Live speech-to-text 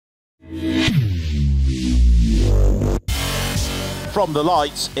From the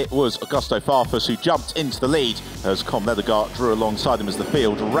lights, it was Augusto Farfus who jumped into the lead as Com Leathergart drew alongside him as the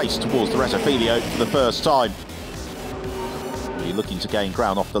field raced towards the Reto for the first time. Really looking to gain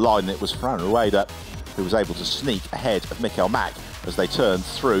ground off the line, it was Fran Rueda who was able to sneak ahead of Michael Mack as they turned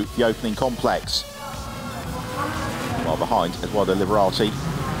through the opening complex. While behind, Eduardo Liberati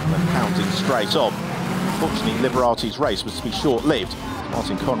went pounding straight on. Unfortunately, Liberati's race was to be short-lived.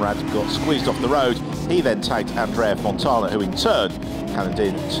 Martin Conrad got squeezed off the road. He then tagged Andrea Fontana, who in turn cannoned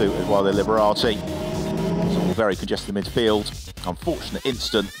in to Eduardo Liberati. It's all very congested midfield. Unfortunate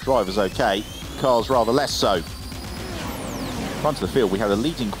incident. Drivers okay, cars rather less so. In front of the field, we had a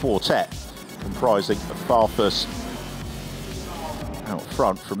leading quartet comprising of Farfus out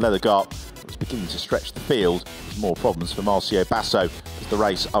front from Leathergart. It was beginning to stretch the field. More problems for Marcio Basso as the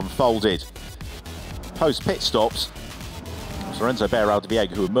race unfolded. Post pit stops, Lorenzo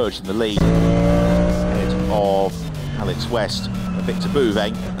Beirao-Diego who emerged in the lead ahead of Alex West and Victor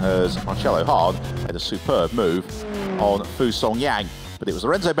Bouveng as Marcello Hahn made a superb move on Fu Song Yang. But it was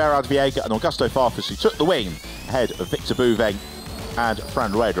Lorenzo Beirao-Diego and Augusto Farfus who took the win ahead of Victor Bouveng and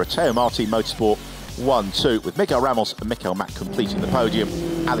Fran Rueda. Teo Martin Motorsport 1-2 with Miguel Ramos and Michael Mack completing the podium.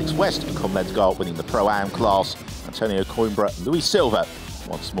 Alex West and Com Leathergart winning the Pro-Am class. Antonio Coimbra and Luis Silva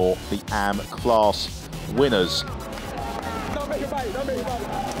once more the Am class winners.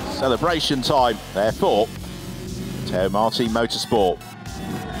 Celebration time, therefore, Teo Martin Motorsport.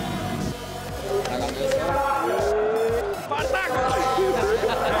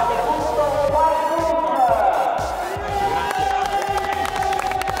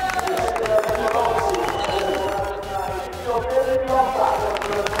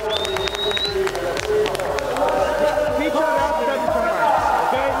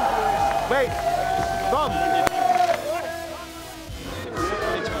 Wait,